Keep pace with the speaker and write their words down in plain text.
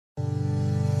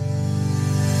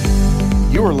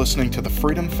You are listening to the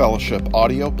Freedom Fellowship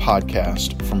audio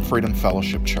podcast from Freedom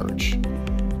Fellowship Church.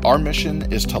 Our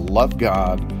mission is to love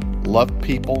God, love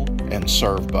people, and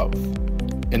serve both.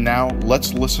 And now,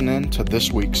 let's listen in to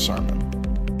this week's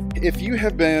sermon. If you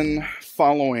have been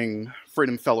following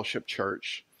Freedom Fellowship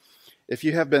Church, if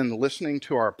you have been listening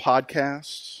to our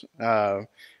podcasts,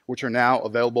 which are now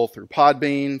available through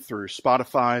Podbean, through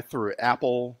Spotify, through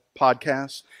Apple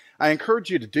Podcasts, I encourage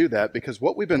you to do that because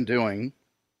what we've been doing,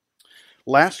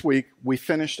 last week we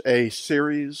finished a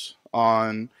series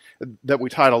that we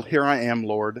titled, Here I Am,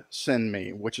 Lord, Send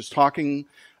Me, which is talking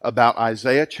about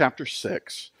Isaiah chapter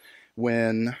 6.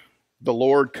 When the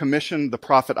Lord commissioned the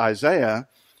prophet Isaiah,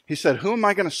 he said, who am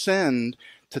I going to send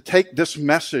to take this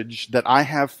message that I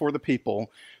have for the people?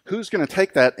 Who's going to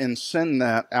take that and send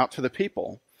that out to the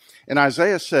people? And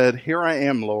Isaiah said, here I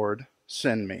am, Lord,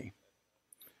 send me.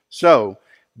 So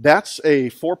that's a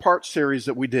 4-part series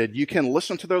that we did. You can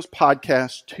listen to those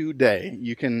podcasts today.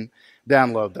 You can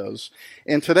download those.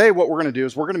 And today what we're going to do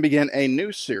is we're going to begin a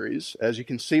new series, as you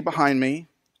can see behind me,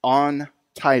 on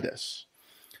Titus.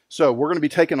 So we're going to be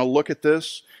taking a look at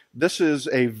this. This is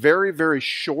a very, very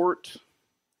short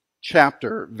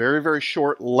chapter, very, very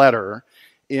short letter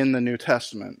in the New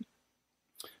Testament.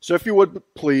 So if you would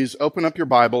please open up your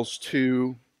Bibles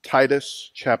to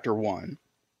Titus chapter 1.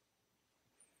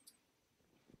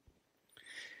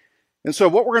 And so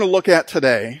what we're going to look at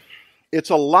today,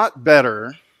 it's a lot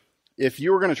better if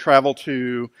you were going to travel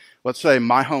to, let's say,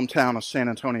 my hometown of San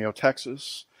Antonio,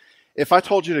 Texas. If I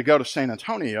told you to go to San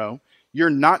Antonio, you're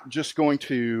not just going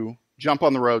to jump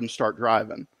on the road and start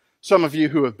driving. Some of you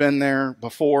who have been there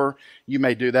before, you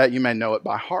may do that. You may know it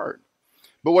by heart.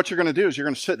 But what you're going to do is you're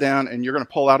going to sit down and you're going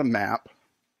to pull out a map,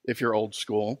 if you're old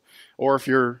school, or if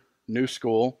you're new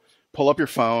school, pull up your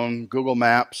phone, Google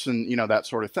Maps, and that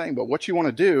sort of thing. But what you want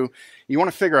to do, you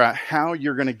want to figure out how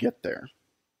you're going to get there.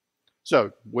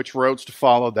 So which roads to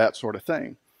follow, that sort of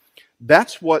thing.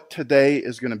 That's what today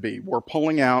is going to be. We're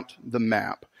pulling out the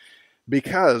map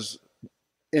because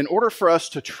in order for us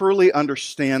to truly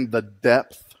understand the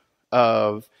depth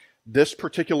of this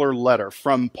particular letter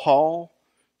from Paul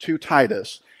to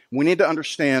Titus, we need to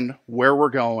understand where we're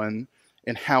going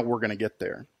and how we're going to get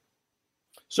there.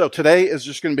 So today is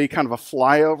just going to be kind of a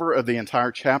flyover of the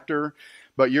entire chapter,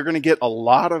 but you're going to get a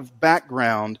lot of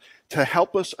background to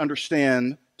help us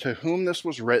understand to whom this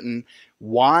was written,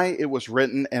 why it was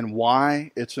written, and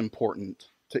why it's important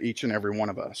to each and every one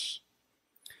of us.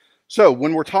 So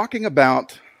when we're talking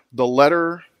about the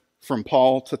letter from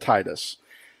Paul to Titus,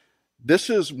 this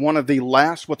is one of the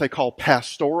last what they call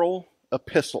pastoral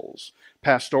epistles.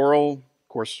 Pastoral, of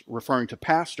course, referring to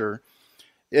pastor.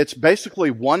 It's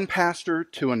basically one pastor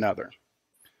to another.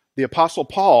 The Apostle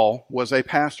Paul was a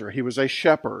pastor. He was a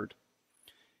shepherd.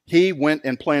 He went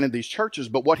and planted these churches,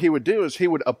 but what he would do is he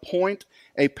would appoint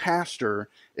a pastor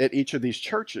at each of these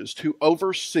churches to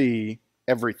oversee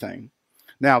everything.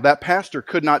 Now, that pastor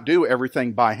could not do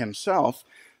everything by himself,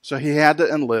 so he had to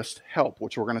enlist help,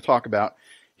 which we're going to talk about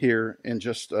here in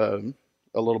just a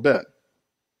little bit.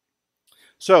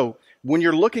 So, when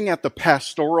you're looking at the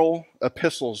pastoral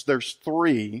epistles, there's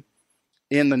 3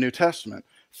 in the New Testament.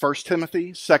 1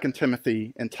 Timothy, 2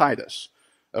 Timothy, and Titus.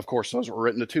 Of course, those were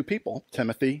written to 2 people,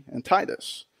 Timothy and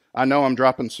Titus. I know I'm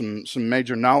dropping some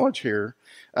major knowledge here,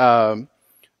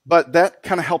 but that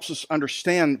kind of helps us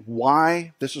understand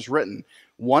why this is written.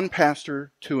 One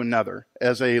pastor to another,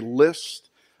 as a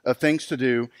list of things to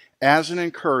do, as an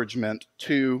encouragement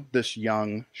to this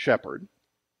young shepherd.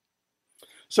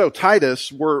 So Titus,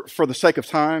 for the sake of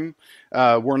time,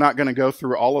 we're not going to go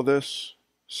through all of this.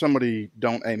 Somebody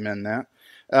don't amen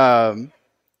that.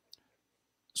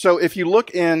 So if you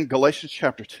look in Galatians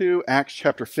chapter 2, Acts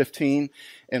chapter 15,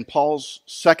 and Paul's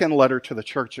second letter to the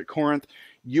church at Corinth,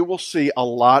 you will see a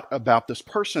lot about this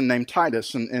person named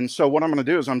Titus. And so what I'm going to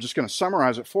do is I'm just going to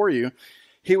summarize it for you.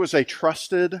 He was a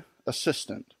trusted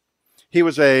assistant. He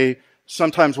was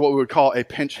sometimes what we would call a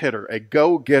pinch hitter, a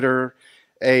go-getter,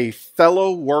 a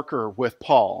fellow worker with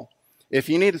Paul. If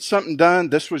you needed something done,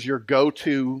 this was your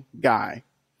go-to guy.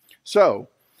 So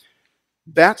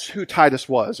that's who Titus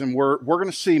was, and we're going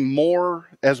to see more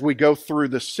as we go through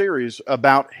this series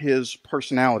about his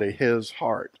personality, his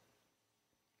heart.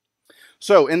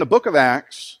 So in the book of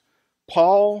Acts,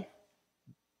 Paul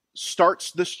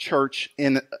starts this church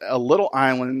in a little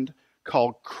island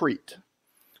called Crete.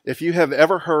 If you have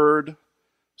ever heard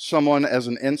someone as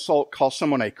an insult call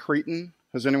someone a Cretan,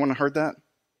 has anyone heard that?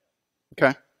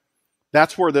 Okay.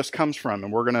 That's where this comes from,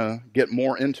 and we're going to get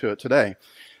more into it today.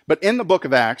 But in the book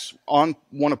of Acts, on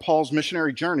one of Paul's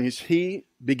missionary journeys, he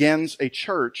begins a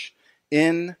church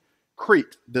in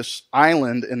Crete, this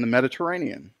island in the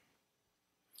Mediterranean.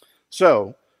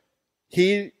 So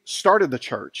he started the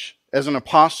church as an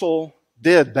apostle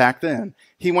did back then.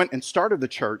 He went and started the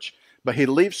church, but he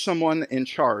leaves someone in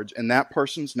charge, and that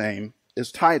person's name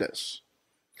is Titus.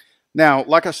 Now,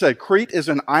 like I said, Crete is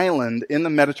an island in the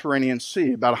Mediterranean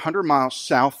Sea, about 100 miles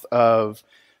south of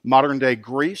modern-day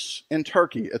Greece and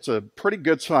Turkey. It's a pretty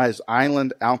good-sized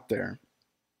island out there.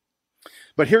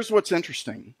 But here's what's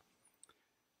interesting.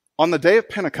 On the day of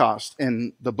Pentecost,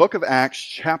 in the book of Acts,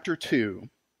 chapter 2,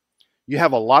 you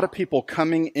have a lot of people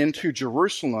coming into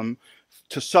Jerusalem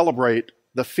to celebrate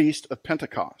the Feast of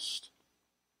Pentecost.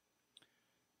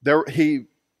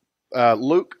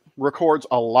 Luke records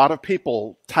a lot of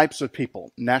people, types of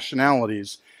people,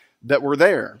 nationalities that were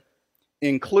there,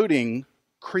 including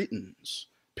Cretans,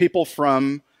 people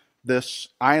from this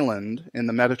island in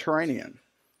the Mediterranean.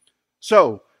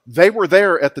 So they were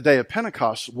there at the day of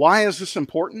Pentecost. Why is this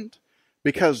important?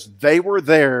 Because they were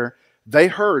there. They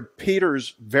heard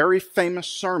Peter's very famous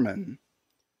sermon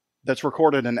that's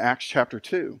recorded in Acts chapter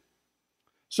 2.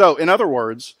 So, in other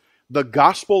words, the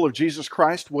gospel of Jesus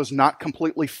Christ was not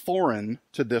completely foreign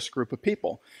to this group of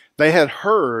people. They had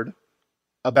heard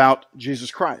about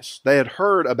Jesus Christ. They had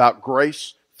heard about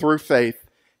grace through faith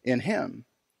in him.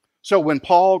 So when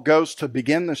Paul goes to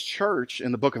begin this church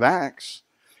in the book of Acts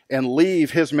and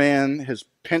leave his man, his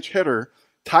pinch hitter,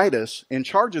 Titus, in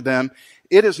charge of them,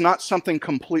 it is not something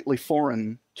completely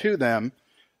foreign to them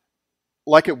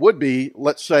like it would be,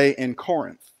 let's say, in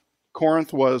Corinth.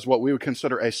 Corinth was what we would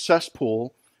consider a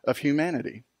cesspool of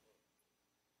humanity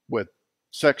with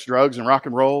sex, drugs, and rock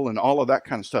and roll and all of that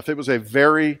kind of stuff. It was a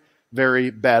very,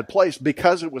 very bad place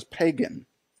because it was pagan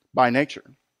by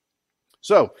nature.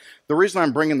 So the reason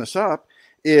I'm bringing this up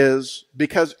is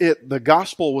because the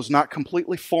gospel was not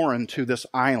completely foreign to this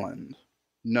island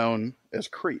known as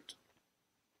Crete.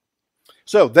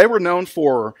 So they were known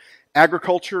for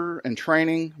agriculture and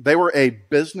training. They were a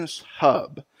business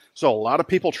hub. So a lot of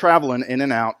people traveling in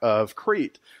and out of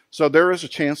Crete. So there is a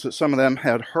chance that some of them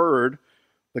had heard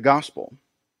the gospel.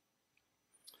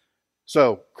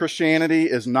 So Christianity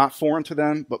is not foreign to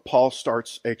them, but Paul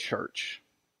starts a church.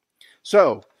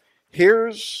 So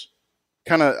here's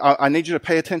I need you to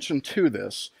pay attention to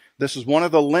this. This is one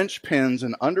of the linchpins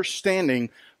in understanding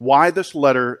why this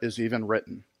letter is even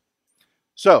written.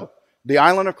 So, the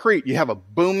island of Crete, you have a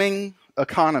booming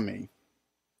economy.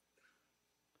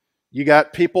 You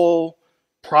got people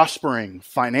prospering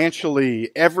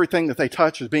financially. Everything that they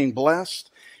touch is being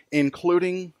blessed,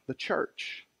 including the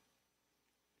church.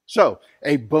 So,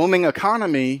 a booming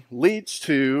economy leads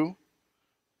to,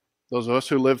 those of us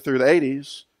who lived through the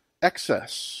 80s,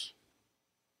 excess.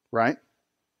 Right?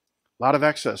 A lot of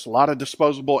excess, a lot of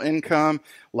disposable income,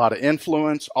 a lot of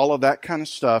influence, all of that kind of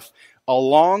stuff.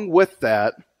 Along with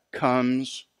that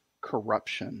comes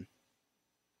corruption.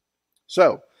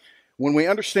 So, when we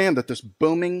understand that this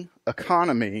booming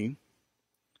economy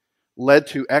led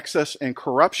to excess and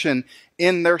corruption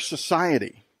in their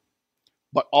society,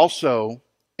 but also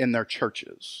in their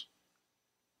churches.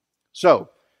 So,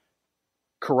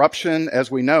 corruption, as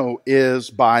we know, is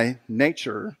by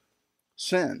nature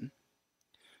sin.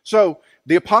 So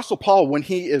the Apostle Paul, when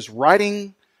he is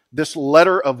writing this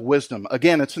letter of wisdom,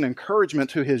 again, it's an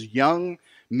encouragement to his young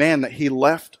man that he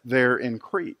left there in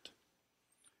Crete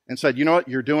and said, you know what,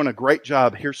 you're doing a great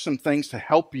job. Here's some things to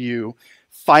help you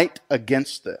fight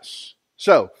against this.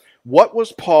 So what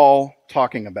was Paul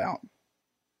talking about?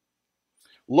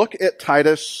 Look at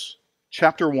Titus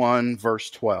chapter 1, verse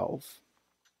 12.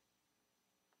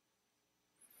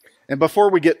 And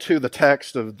before we get to the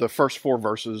text of the first 4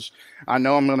 verses, I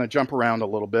know I'm going to jump around a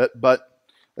little bit, but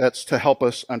that's to help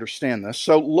us understand this.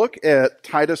 So look at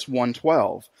Titus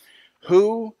 1:12.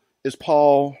 Who is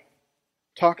Paul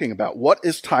talking about? What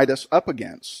is Titus up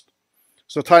against?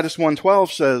 So Titus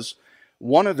 1:12 says,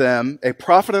 one of them, a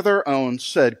prophet of their own,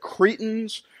 said,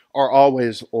 Cretans are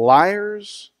always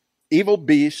liars, evil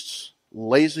beasts,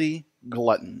 lazy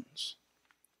gluttons.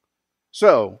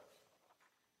 So,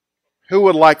 who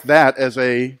would like that as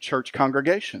a church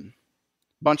congregation?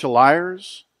 Bunch of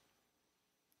liars?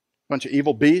 Bunch of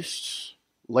evil beasts?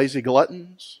 Lazy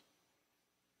gluttons?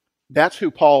 That's who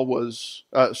Titus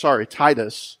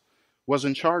was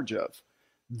in charge of.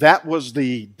 That was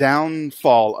the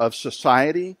downfall of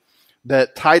society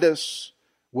that Titus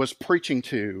was preaching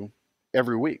to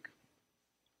every week.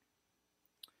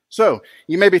 So,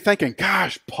 you may be thinking,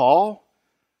 gosh, Paul,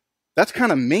 that's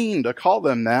kind of mean to call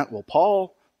them that. Well,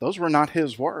 Paul, those were not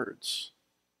his words.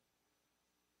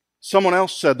 Someone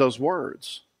else said those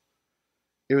words.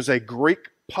 It was a Greek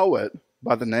poet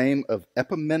by the name of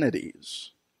Epimenides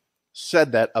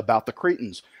said that about the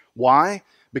Cretans. Why?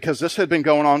 because this had been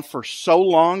going on for so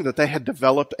long that they had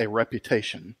developed a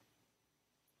reputation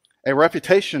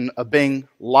of being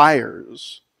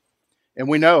liars. And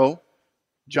we know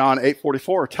John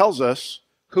 8:44 tells us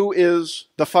who is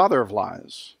the father of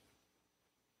lies.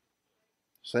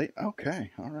 Say,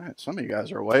 okay, all right. Some of you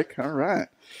guys are awake. All right.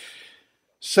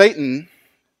 Satan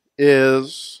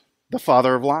is the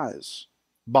father of lies.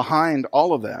 Behind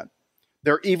all of that,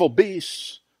 they're evil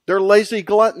beasts. They're lazy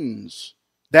gluttons.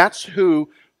 That's who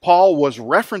Paul was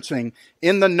referencing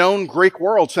in the known Greek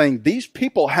world, saying these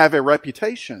people have a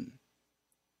reputation.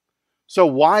 So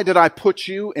why did I put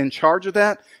you in charge of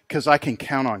that? Because I can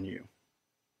count on you.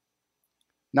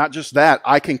 Not just that,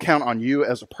 I can count on you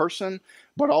as a person,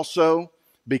 but also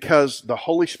because the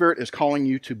Holy Spirit is calling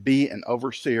you to be an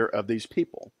overseer of these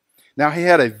people. Now, he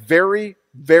had a very,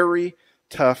 very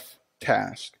tough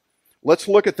task. Let's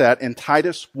look at that in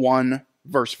Titus 1,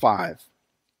 verse 5.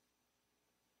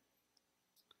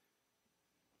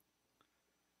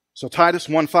 So Titus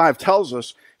 1:5 tells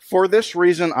us, "For this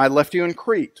reason I left you in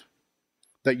Crete,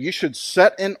 that you should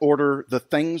set in order the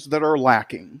things that are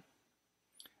lacking,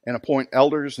 and appoint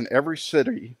elders in every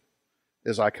city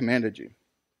as I commanded you."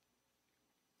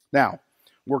 Now,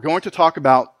 we're going to talk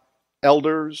about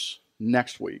elders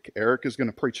next week. Eric is going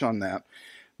to preach on that.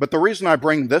 But the reason I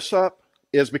bring this up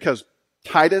is because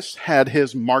Titus had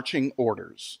his marching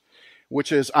orders,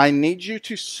 which is, I need you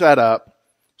to set up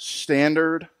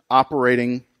standard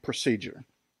operating procedure.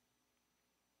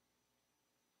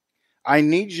 I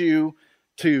need you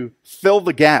to fill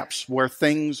the gaps where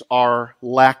things are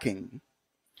lacking.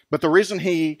 But the reason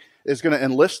he is going to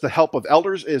enlist the help of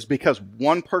elders is because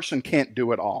one person can't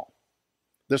do it all.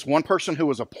 This one person who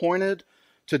was appointed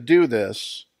to do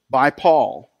this by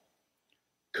Paul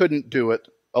couldn't do it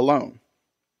alone.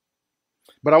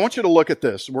 But I want you to look at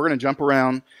this. We're going to jump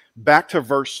around back to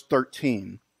verse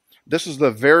 13. This is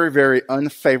the very, very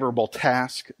unfavorable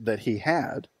task that he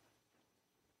had.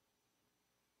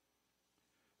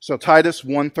 So Titus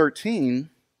 1:13,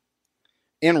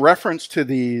 in reference to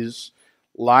these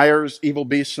liars, evil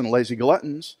beasts, and lazy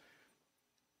gluttons,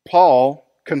 Paul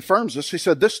confirms this. He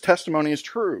said, this testimony is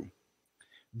true.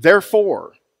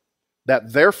 Therefore,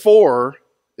 that therefore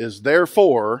is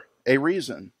therefore a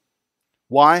reason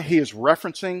why he is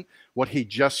referencing what he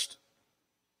just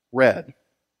read.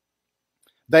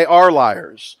 They are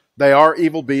liars. They are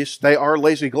evil beasts. They are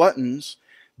lazy gluttons.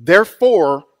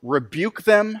 Therefore, rebuke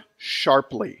them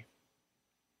sharply,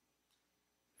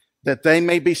 that they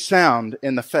may be sound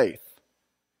in the faith.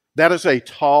 That is a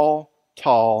tall,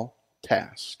 tall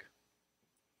task.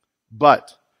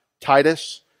 But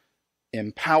Titus,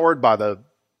 empowered by the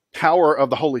power of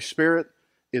the Holy Spirit,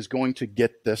 is going to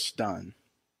get this done.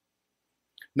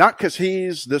 Not because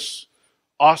he's this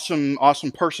awesome,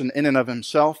 awesome person in and of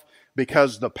himself,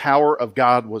 because the power of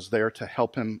God was there to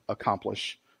help him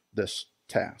accomplish this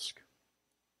task.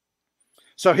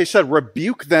 So he said,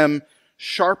 rebuke them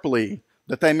sharply,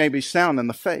 that they may be sound in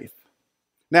the faith.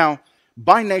 Now,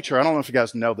 by nature, I don't know if you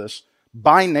guys know this,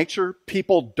 by nature,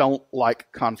 people don't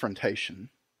like confrontation.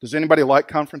 Does anybody like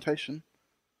confrontation?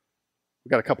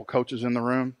 We've got a couple coaches in the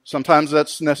room. Sometimes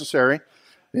that's necessary,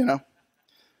 you know.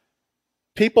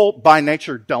 People by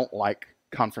nature don't like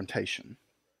confrontation.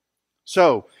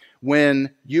 So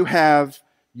when you have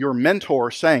your mentor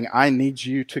saying, I need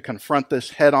you to confront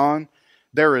this head on,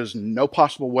 there is no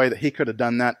possible way that he could have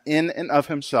done that in and of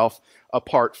himself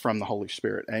apart from the Holy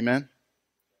Spirit. Amen?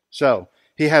 So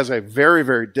he has a very,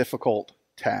 very difficult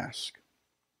task.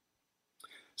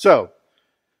 So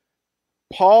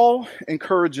Paul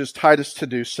encourages Titus to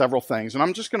do several things, and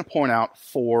I'm just going to point out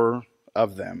 4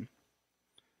 of them.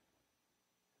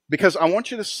 Because I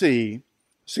want you to see,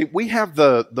 we have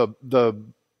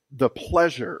the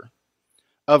pleasure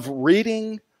of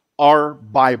reading our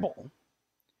Bible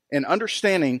and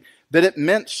understanding that it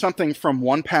meant something from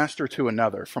one pastor to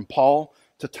another, from Paul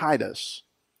to Titus.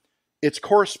 It's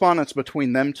correspondence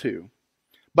between them two.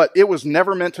 But it was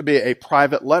never meant to be a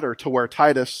private letter to where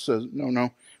Titus says,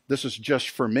 no, this is just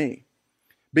for me.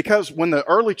 Because when the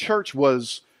early church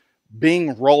was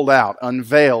being rolled out,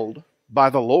 unveiled by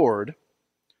the Lord,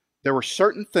 there were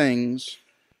certain things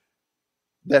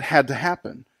that had to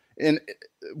happen. And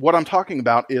what I'm talking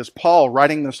about is Paul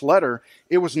writing this letter.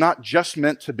 It was not just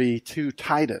meant to be to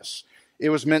Titus. It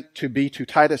was meant to be to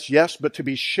Titus, yes, but to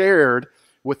be shared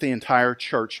with the entire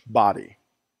church body.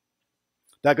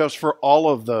 That goes for all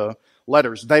of the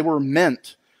letters. They were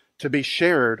meant to be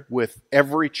shared with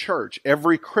every church.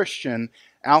 Every Christian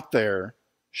out there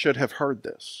should have heard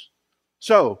this.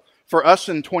 So, for us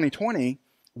in 2020,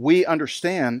 we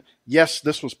understand, yes,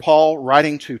 this was Paul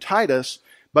writing to Titus,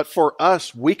 but for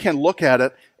us, we can look at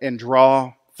it and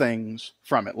draw things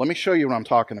from it. Let me show you what I'm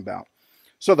talking about.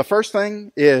 So the first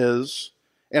thing is,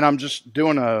 and I'm just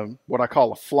doing what I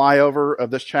call a flyover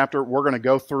of this chapter. We're going to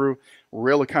go through,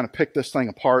 really kind of pick this thing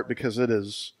apart because it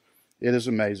is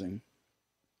amazing.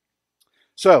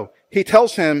 So he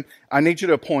tells him, I need you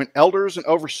to appoint elders and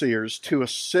overseers to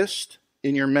assist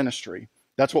in your ministry.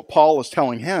 That's what Paul is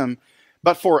telling him.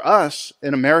 But for us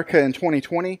in America in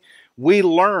 2020, we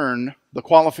learn the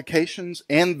qualifications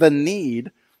and the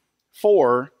need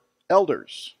for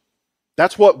elders.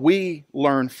 That's what we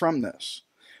learn from this.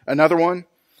 Another one,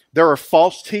 there are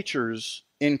false teachers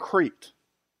in Crete.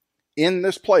 In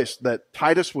this place that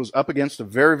Titus was up against a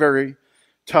very, very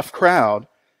tough crowd,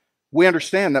 we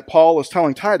understand that Paul is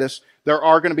telling Titus there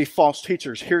are going to be false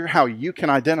teachers. Here's how you can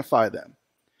identify them.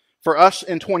 For us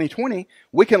in 2020,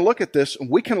 we can look at this and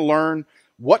we can learn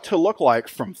what to look like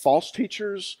from false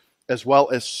teachers as well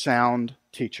as sound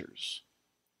teachers.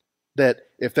 That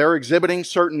if they're exhibiting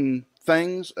certain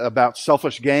things about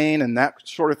selfish gain and that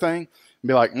sort of thing,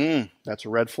 be like, that's a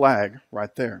red flag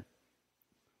right there.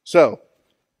 So,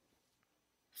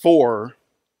 for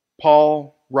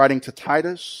Paul writing to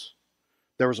Titus,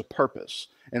 there was a purpose.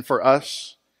 And for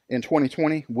us in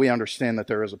 2020, we understand that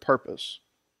there is a purpose.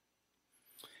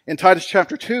 In Titus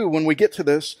chapter 2, when we get to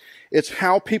this, it's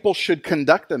how people should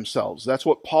conduct themselves. That's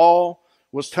what Paul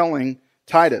was telling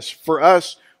Titus. For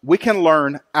us, we can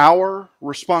learn our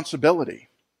responsibility.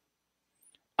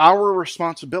 Our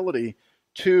responsibility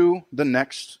to the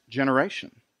next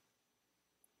generation.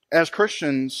 As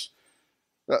Christians,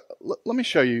 let me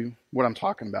show you what I'm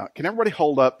talking about. Can everybody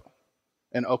hold up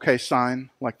an okay sign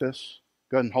like this?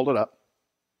 Go ahead and hold it up.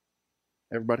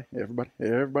 Everybody.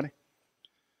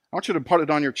 I want you to put it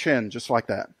on your chin just like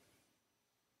that.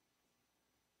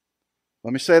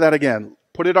 Let me say that again.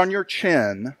 Put it on your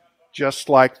chin just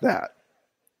like that.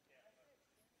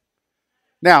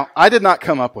 Now, I did not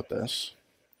come up with this.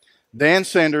 Dan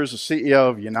Sanders, the CEO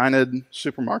of United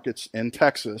Supermarkets in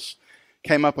Texas,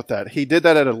 came up with that. He did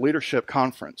that at a leadership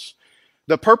conference.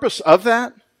 The purpose of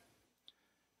that,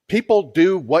 people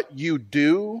do what you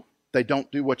do, they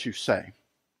don't do what you say.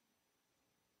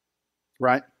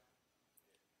 Right?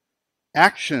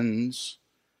 Actions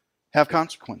have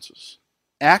consequences.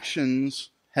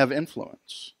 Actions have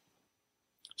influence.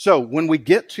 So when we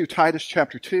get to Titus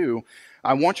chapter 2,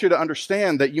 I want you to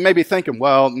understand that you may be thinking,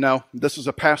 well, no, this is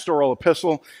a pastoral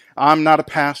epistle. I'm not a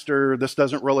pastor. This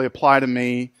doesn't really apply to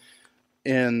me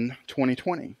in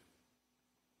 2020.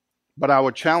 But I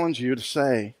would challenge you to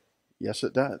say, yes,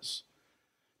 it does.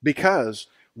 Because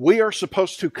we are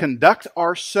supposed to conduct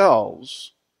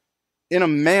ourselves in a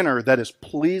manner that is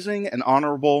pleasing and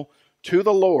honorable to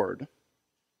the Lord,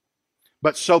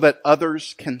 but so that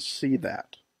others can see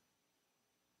that.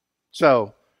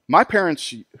 So, my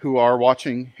parents who are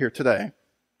watching here today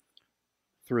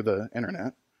through the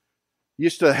internet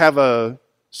used to have a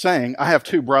saying. I have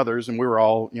two brothers and we were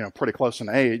all, pretty close in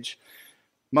age.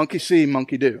 Monkey see,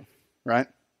 monkey do, right?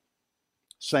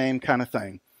 Same kind of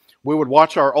thing. We would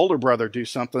watch our older brother do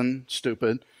something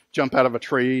stupid, jump out of a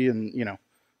tree and,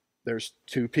 there's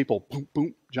two people boom,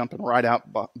 boom, jumping right out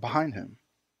behind him.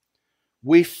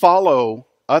 We follow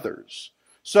others.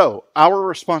 So, our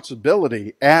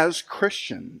responsibility as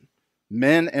Christian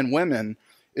men and women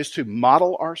is to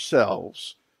model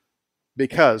ourselves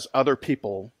because other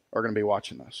people are going to be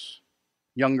watching us.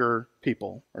 Younger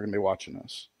people are going to be watching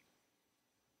us.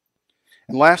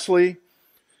 And lastly,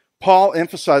 Paul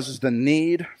emphasizes the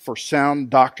need for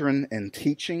sound doctrine and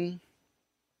teaching.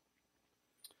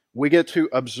 We get to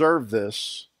observe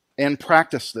this and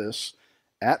practice this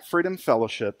at Freedom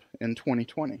Fellowship in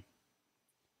 2020.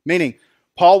 Meaning,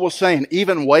 Paul was saying,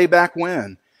 even way back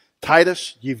when,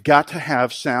 Titus, you've got to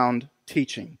have sound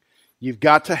teaching. You've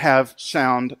got to have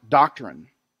sound doctrine.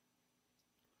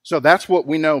 So that's what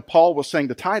we know Paul was saying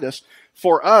to Titus.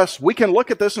 For us, we can look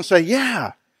at this and say,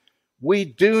 yeah, we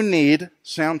do need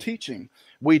sound teaching.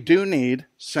 We do need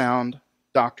sound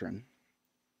doctrine.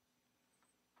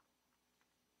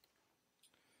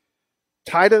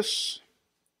 Titus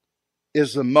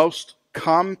is the most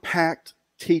compact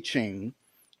teaching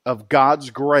of God's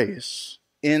grace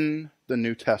in the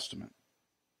New Testament.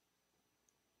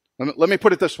 Let me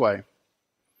put it this way.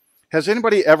 Has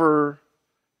anybody ever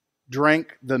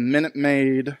drank the Minute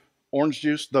Maid orange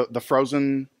juice, the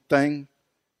frozen thing?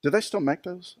 Do they still make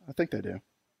those? I think they do.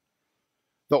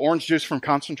 The orange juice from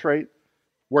concentrate,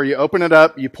 where you open it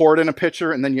up, you pour it in a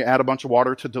pitcher, and then you add a bunch of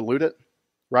water to dilute it,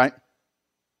 right?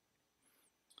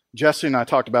 Jesse and I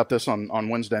talked about this on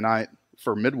Wednesday night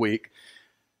for midweek.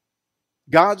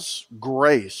 God's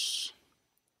grace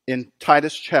in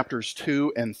Titus chapters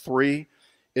 2 and 3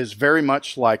 is very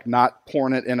much like not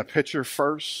pouring it in a pitcher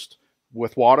first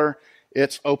with water.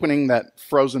 It's opening that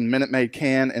frozen Minute Maid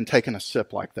can and taking a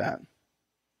sip like that.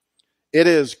 It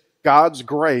is God's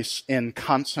grace in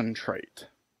concentrate.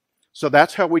 So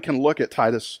that's how we can look at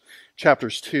Titus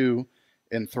chapters 2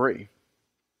 and 3.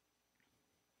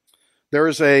 There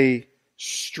is a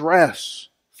stress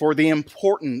for the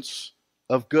importance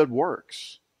of good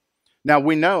works. Now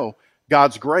we know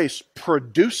God's grace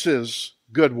produces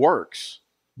good works,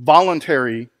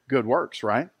 voluntary good works,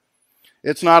 right?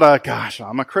 It's not a, gosh,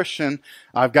 I'm a Christian,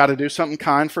 I've got to do something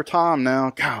kind for Tom now.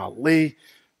 Golly,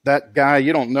 that guy,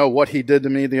 you don't know what he did to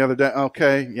me the other day.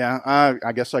 Okay, yeah,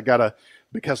 I guess I got to,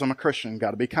 because I'm a Christian,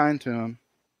 got to be kind to him.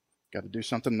 Got to do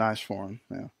something nice for him.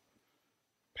 Yeah.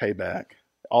 Payback.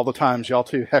 All the times y'all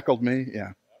two heckled me,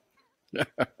 yeah.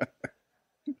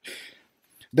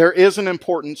 There is an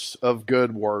importance of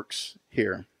good works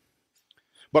here.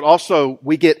 But also,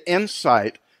 we get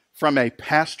insight from a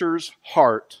pastor's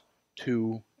heart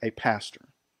to a pastor.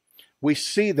 We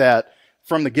see that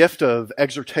from the gift of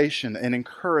exhortation and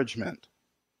encouragement,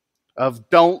 of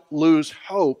don't lose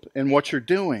hope in what you're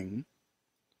doing.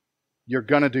 You're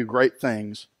going to do great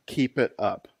things. Keep it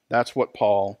up. That's what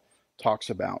Paul talks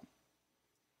about.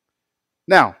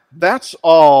 Now, that's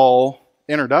all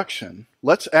introduction.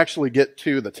 Let's actually get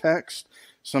to the text.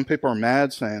 Some people are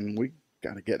mad saying, we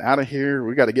got to get out of here.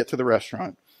 We got to get to the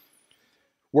restaurant.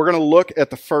 We're going to look at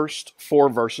the first 4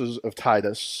 verses of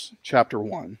Titus chapter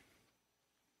 1.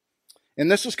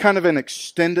 And this is kind of an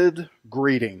extended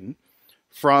greeting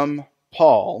from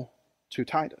Paul to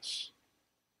Titus.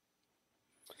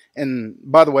 And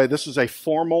by the way, this is a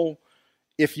formal,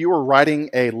 if you were writing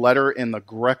a letter in the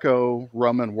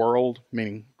Greco-Roman world,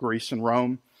 meaning Greece and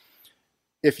Rome,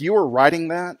 if you were writing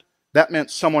that, that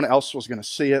meant someone else was going to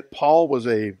see it. Paul was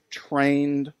a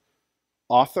trained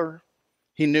author.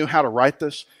 He knew how to write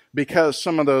this because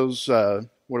some of those,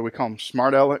 what do we call them,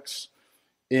 smart alecks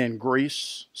in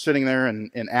Greece, sitting there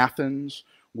in Athens,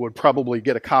 would probably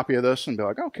get a copy of this and be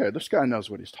like, okay, this guy knows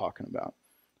what he's talking about.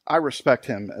 I respect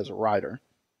him as a writer.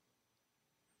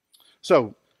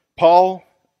 So, Paul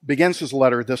begins his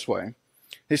letter this way.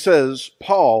 He says,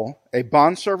 Paul, a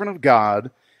bondservant of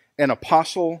God, an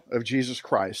apostle of Jesus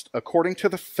Christ, according to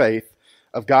the faith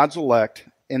of God's elect,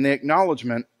 in the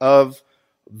acknowledgement of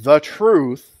the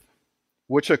truth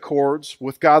which accords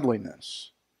with godliness.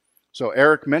 So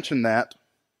Eric mentioned that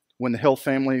when the Hill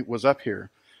family was up here,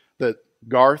 that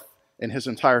Garth and his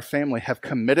entire family have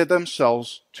committed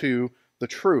themselves to the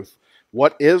truth.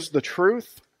 What is the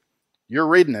truth? You're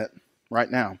reading it right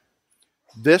now.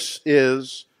 This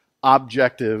is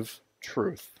objective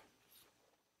truth.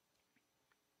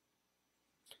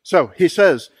 So he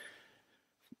says,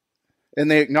 in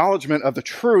the acknowledgement of the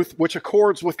truth which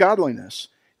accords with godliness,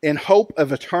 in hope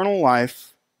of eternal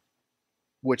life,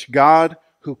 which God,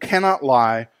 who cannot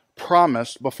lie,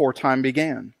 promised before time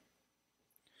began,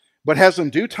 but has in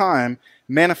due time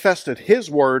manifested his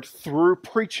word through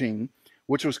preaching,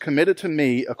 which was committed to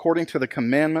me according to the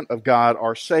commandment of God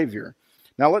our Savior.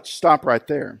 Now let's stop right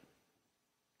there.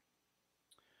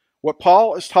 What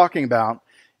Paul is talking about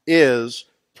is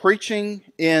preaching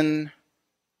in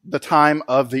the time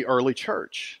of the early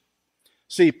church.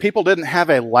 See, people didn't have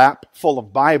a lap full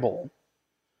of Bible.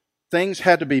 Things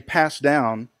had to be passed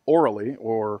down orally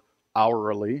or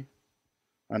hourly.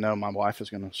 I know my wife is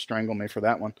going to strangle me for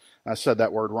that one. I said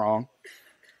that word wrong.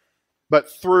 But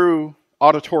through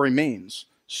auditory means,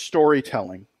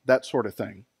 storytelling, that sort of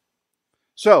thing.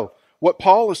 So, what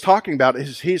Paul is talking about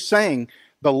is he's saying,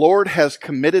 the Lord has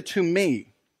committed to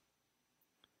me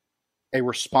a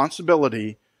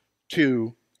responsibility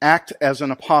to act as an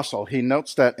apostle. He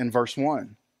notes that in verse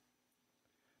 1.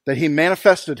 That he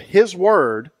manifested his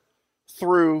word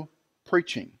through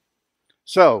preaching.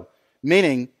 So,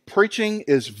 meaning preaching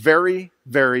is very,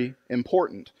 very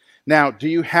important. Now, do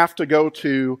you have to go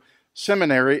to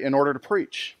seminary in order to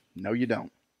preach? No, you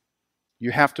don't.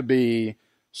 You have to be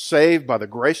saved by the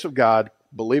grace of God,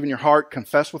 believe in your heart,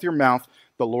 confess with your mouth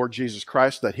the Lord Jesus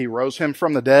Christ, that he rose him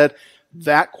from the dead.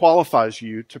 That qualifies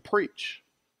you to preach.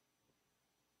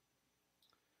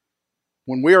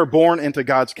 When we are born into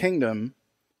God's kingdom,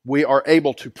 we are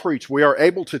able to preach. We are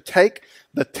able to take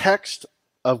the text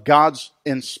of God's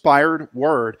inspired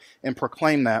word and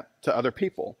proclaim that to other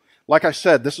people. Like I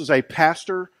said, this is a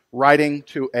pastor writing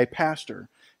to a pastor.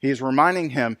 He's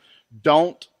reminding him,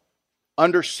 don't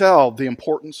undersell the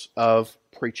importance of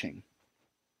preaching.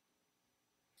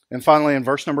 And finally, in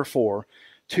verse number 4,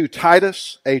 to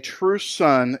Titus, a true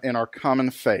son in our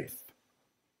common faith.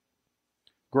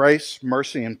 Grace,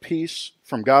 mercy, and peace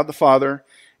from God the Father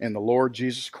and the Lord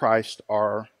Jesus Christ,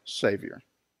 our Savior.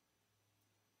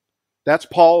 That's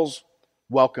Paul's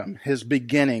welcome, his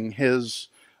beginning, his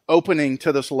opening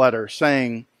to this letter,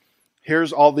 saying,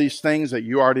 here's all these things that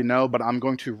you already know, but I'm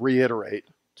going to reiterate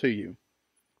to you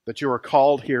that you are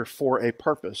called here for a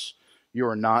purpose. You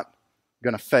are not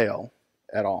going to fail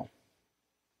at all.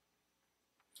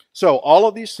 So all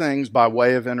of these things by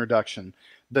way of introduction.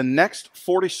 The next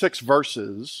 46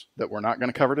 verses that we're not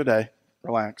going to cover today,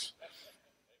 relax.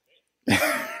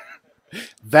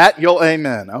 That you'll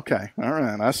amen. Okay, all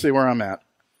right, I see where I'm at.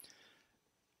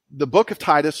 The book of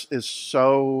Titus is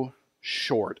so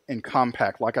short and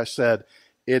compact. Like I said,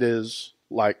 it is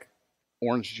like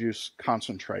orange juice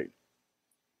concentrate.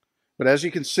 But as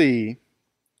you can see,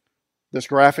 this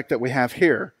graphic that we have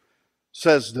here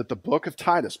says that the book of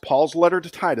Titus, Paul's letter to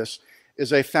Titus,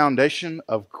 is a foundation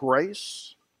of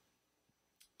grace,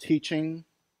 teaching,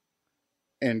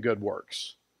 and good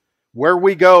works. Where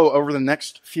we go over the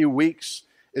next few weeks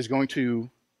is going to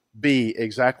be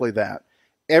exactly that.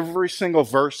 Every single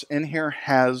verse in here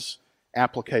has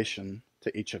application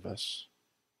to each of us.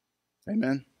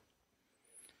 Amen.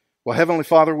 Well, Heavenly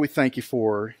Father, we thank you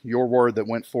for your word that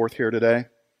went forth here today.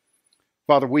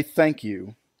 Father, we thank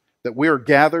you that we are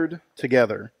gathered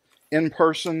together in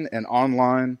person and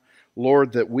online,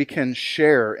 Lord, that we can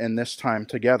share in this time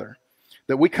together,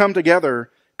 that we come together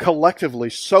collectively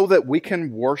so that we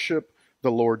can worship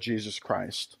the Lord Jesus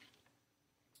Christ.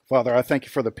 Father, I thank you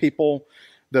for the people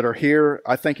that are here.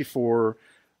 I thank you for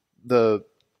the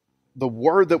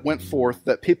word that went forth,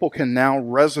 that people can now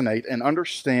resonate and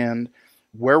understand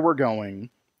where we're going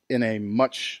in a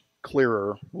much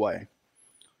clearer way.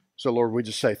 So, Lord, we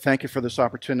just say thank you for this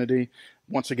opportunity.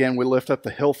 Once again, we lift up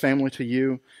the Hill family to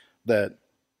you, that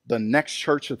the next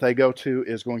church that they go to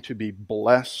is going to be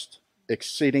blessed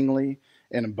exceedingly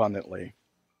and abundantly.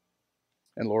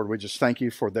 And Lord, we just thank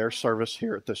you for their service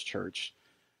here at this church.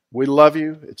 We love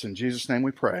you. It's in Jesus' name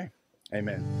we pray.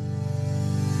 Amen.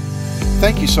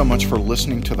 Thank you so much for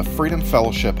listening to the Freedom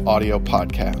Fellowship audio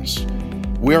podcast.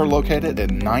 We are located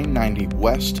at 990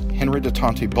 West Henry de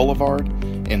Tonti Boulevard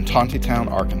in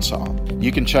Tontitown, Arkansas.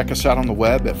 You can check us out on the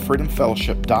web at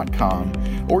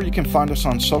freedomfellowship.com, or you can find us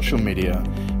on social media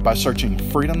by searching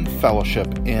Freedom Fellowship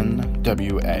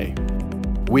NWA.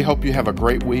 We hope you have a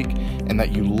great week and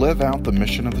that you live out the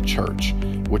mission of the church,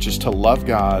 which is to love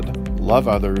God, love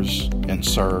others, and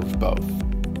serve both.